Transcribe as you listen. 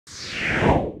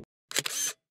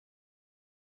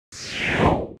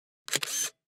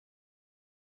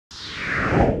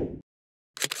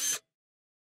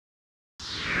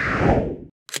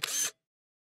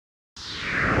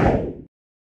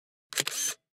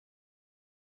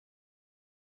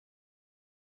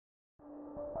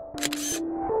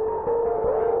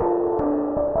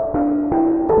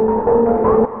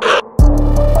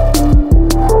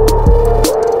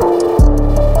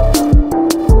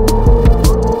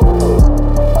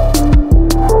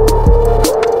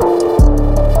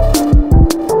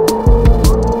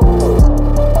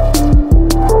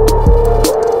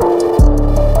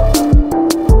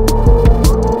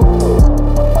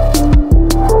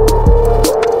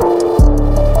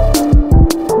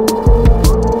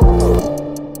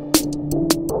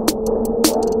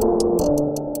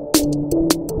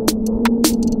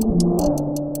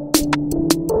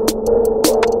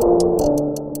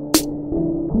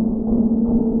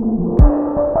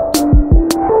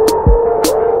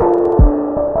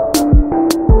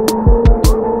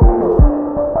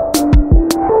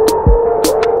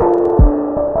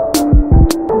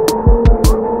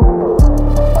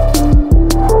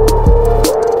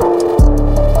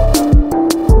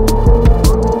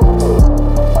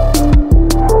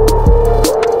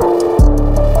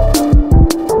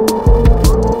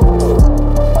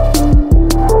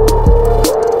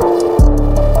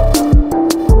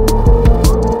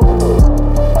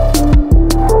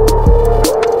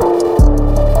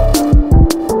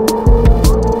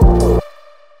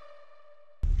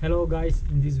Hello guys,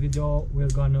 in this video we're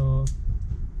gonna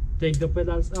take the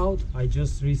pedals out. I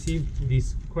just received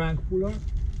this crank puller.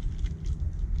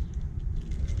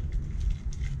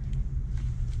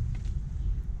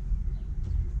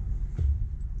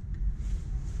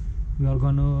 We are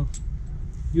gonna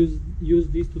use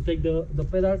this to take the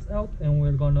pedals out, and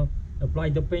we're gonna apply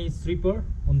the paint stripper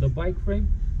on the bike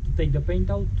frame to take the paint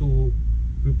out to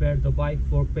prepare the bike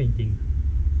for painting.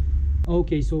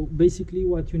 Okay, so basically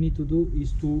what you need to do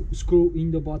is to screw in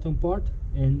the bottom part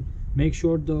and make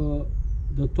sure the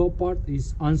top part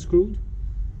is unscrewed.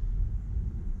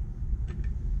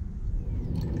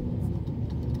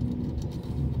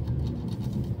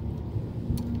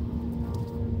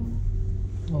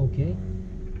 Okay,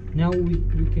 now we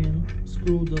can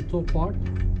screw the top part,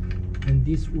 and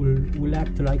this will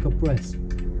act like a press.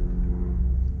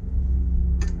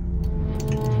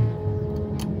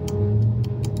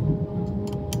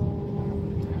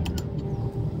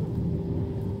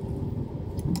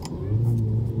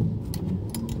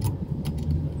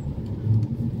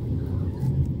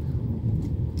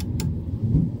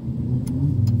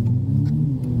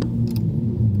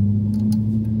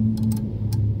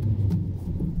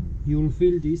 You will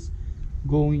feel this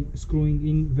screwing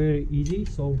in very easy,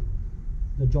 so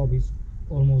the job is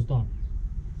almost done.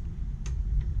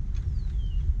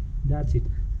 That's it.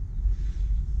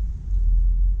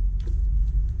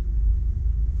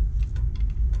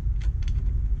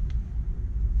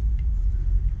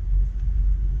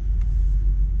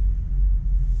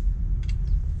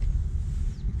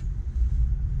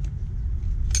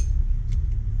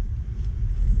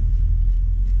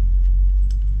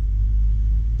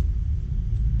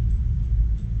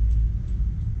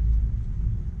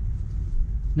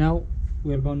 Now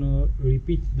we're gonna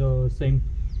repeat the same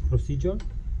procedure.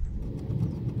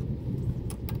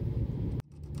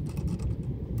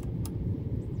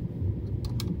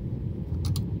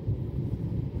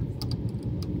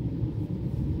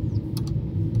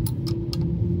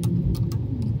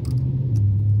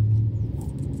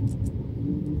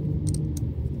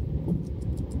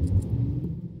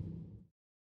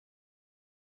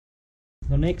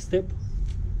 The next step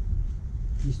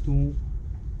is to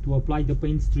apply the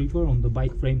paint stripper on the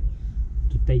bike frame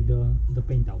to take the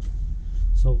paint out.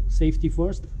 So safety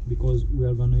first, because we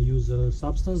are gonna use a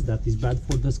substance that is bad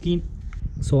for the skin.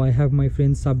 So I have my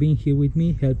friend Sabin here with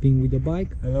me, helping with the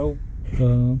bike. Hello.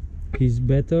 He's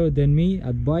better than me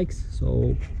at bikes,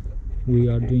 so we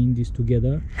are doing this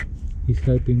together. He's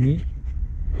helping me.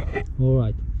 All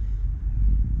right.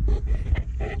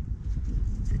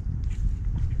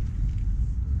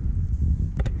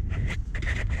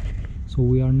 So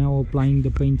we are now applying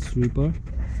the paint stripper.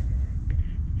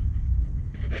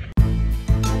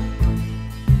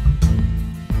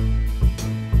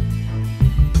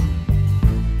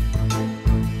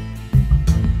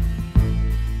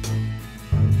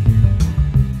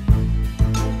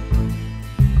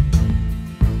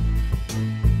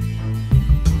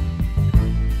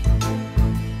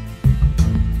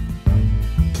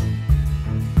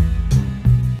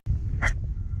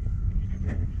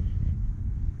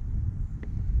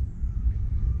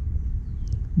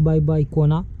 Bye bye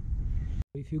Kona.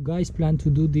 If you guys plan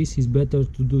to do this, it's better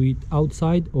to do it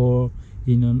outside or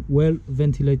in a well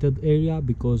ventilated area,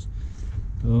 because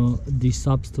this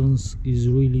substance is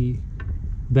really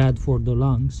bad for the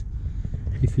lungs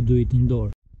if you do it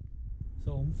indoor.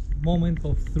 So moment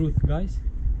of truth, guys.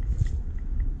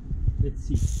 Let's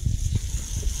see.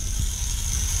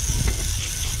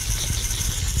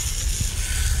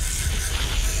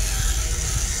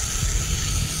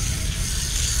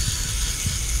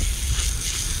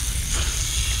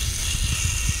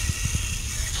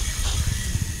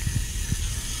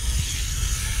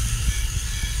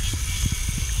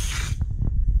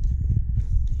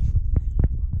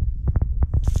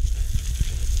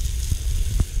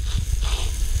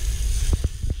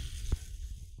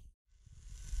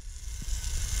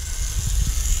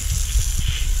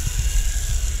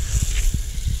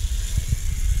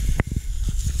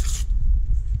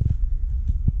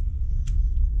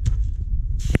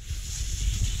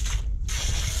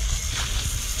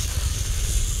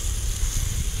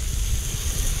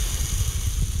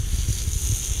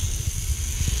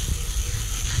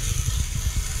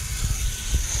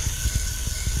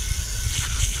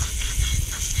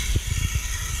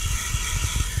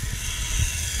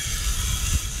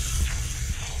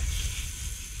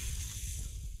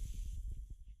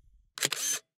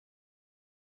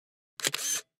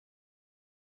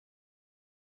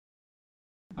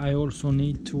 I also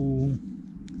need to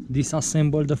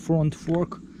disassemble the front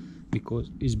fork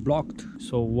because it's blocked.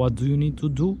 So what do you need to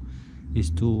do is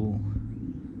to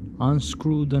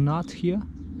unscrew the nut here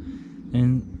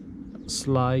and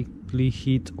slightly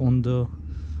hit on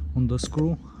the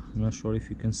screw. I'm not sure if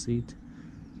you can see it.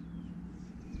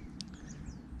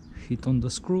 Hit on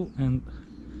the screw and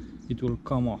it will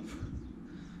come off.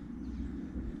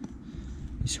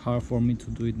 It's hard for me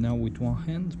to do it now with one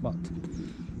hand, but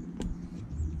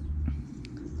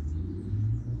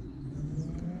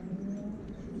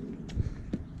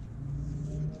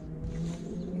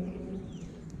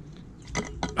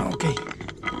okay.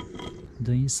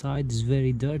 The inside is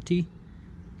very dirty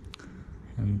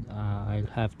and I'll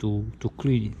have to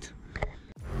clean it.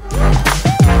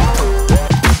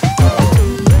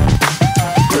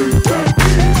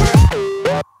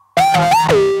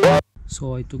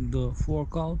 So I took the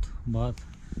fork out, but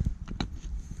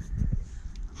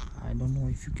I don't know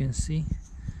if you can see,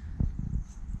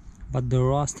 but the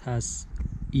rust has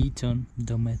eaten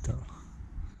the metal.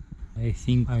 I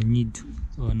think I need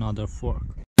another fork.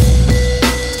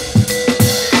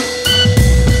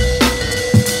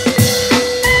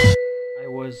 I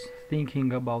was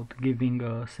thinking about giving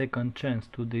a second chance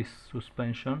to this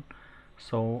suspension,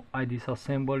 so I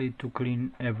disassembled it to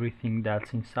clean everything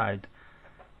that's inside.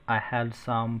 I had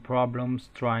some problems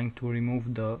trying to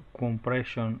remove the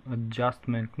compression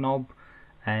adjustment knob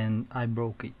and I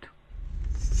broke it.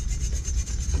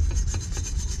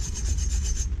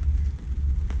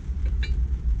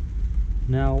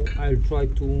 Now I'll try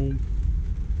to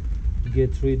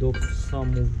get rid of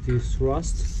some of this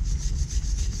rust.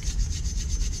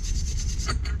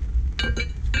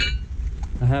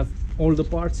 I have all the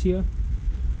parts here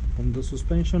from the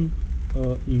suspension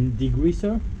in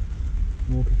degreaser.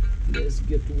 Okay, let's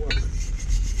get to work.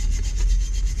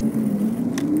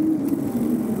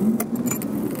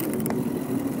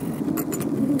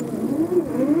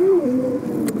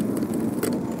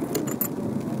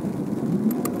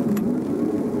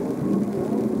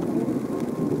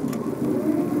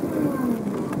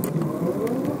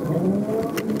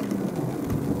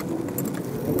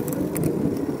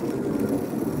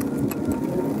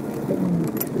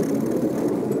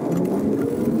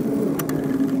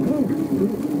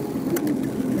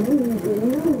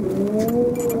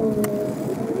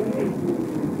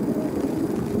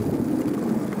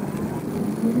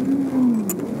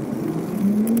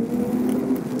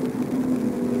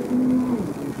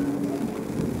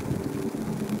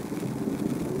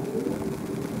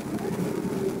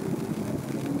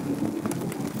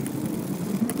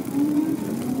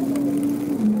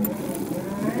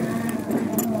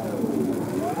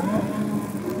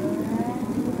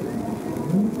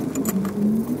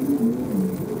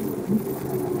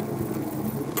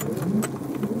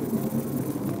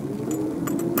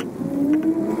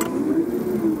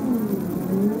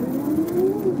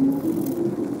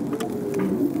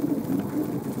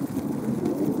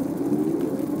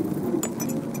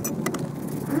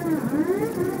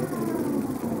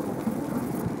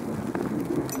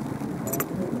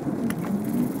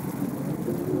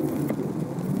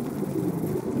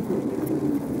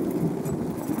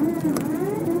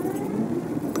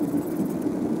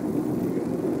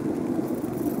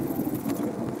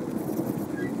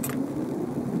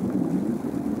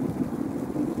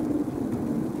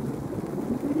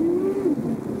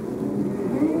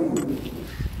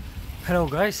 Hello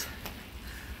guys,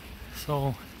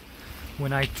 so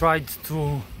when I tried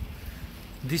to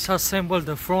disassemble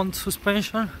the front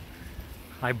suspension,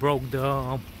 I broke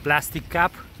the plastic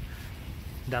cap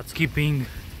that's keeping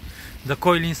the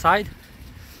coil inside.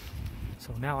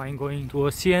 So now I'm going to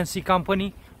a CNC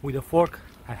company with a fork.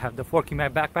 I have the fork in my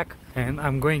backpack, and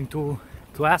I'm going to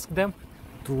ask them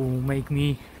to make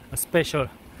me a special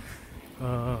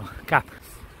cap.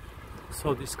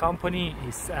 So this company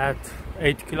is at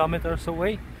 8 kilometers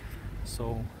away,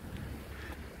 so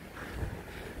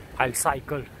I'll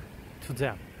cycle to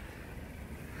them.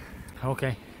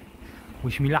 Okay,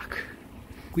 wish me luck.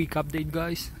 Quick update,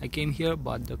 guys. I came here,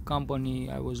 but the company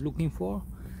I was looking for,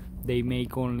 they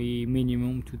make only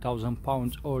minimum 2,000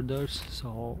 pounds orders.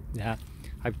 So yeah,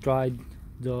 I've tried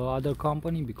the other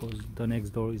company because the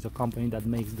next door is a company that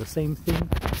makes the same thing,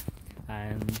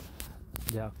 and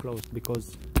they are closed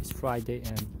because it's Friday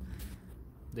and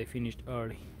they finished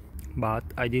early. But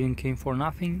I didn't came for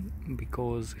nothing,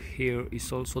 because here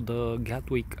is also the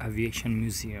Gatwick Aviation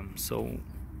Museum, so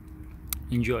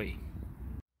enjoy.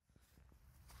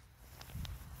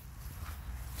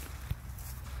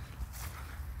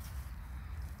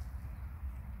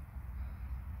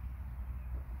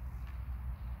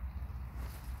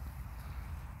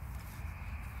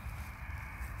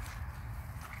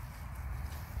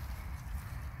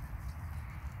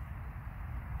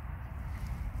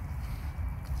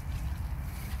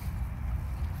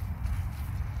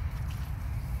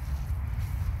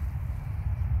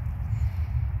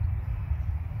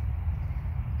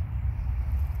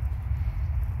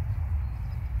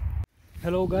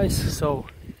 Hello guys, so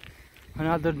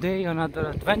another day,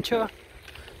 another adventure,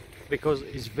 because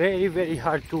it's very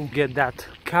hard to get that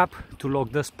cap to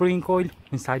lock the spring coil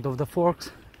inside of the forks.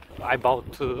 I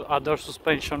bought other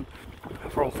suspension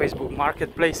from Facebook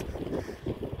Marketplace.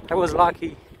 I was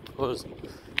lucky because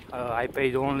I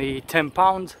paid only 10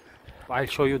 pounds. I'll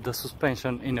show you the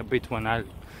suspension in a bit when I'll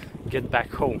get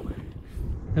back home.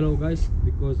 Hello guys,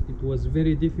 because it was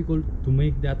very difficult to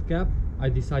make that cap, I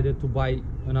decided to buy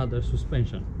another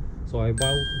suspension. So I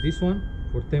bought this one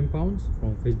for 10 pounds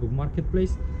from Facebook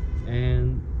Marketplace,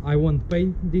 and I won't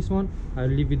paint this one, I'll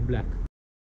leave it black.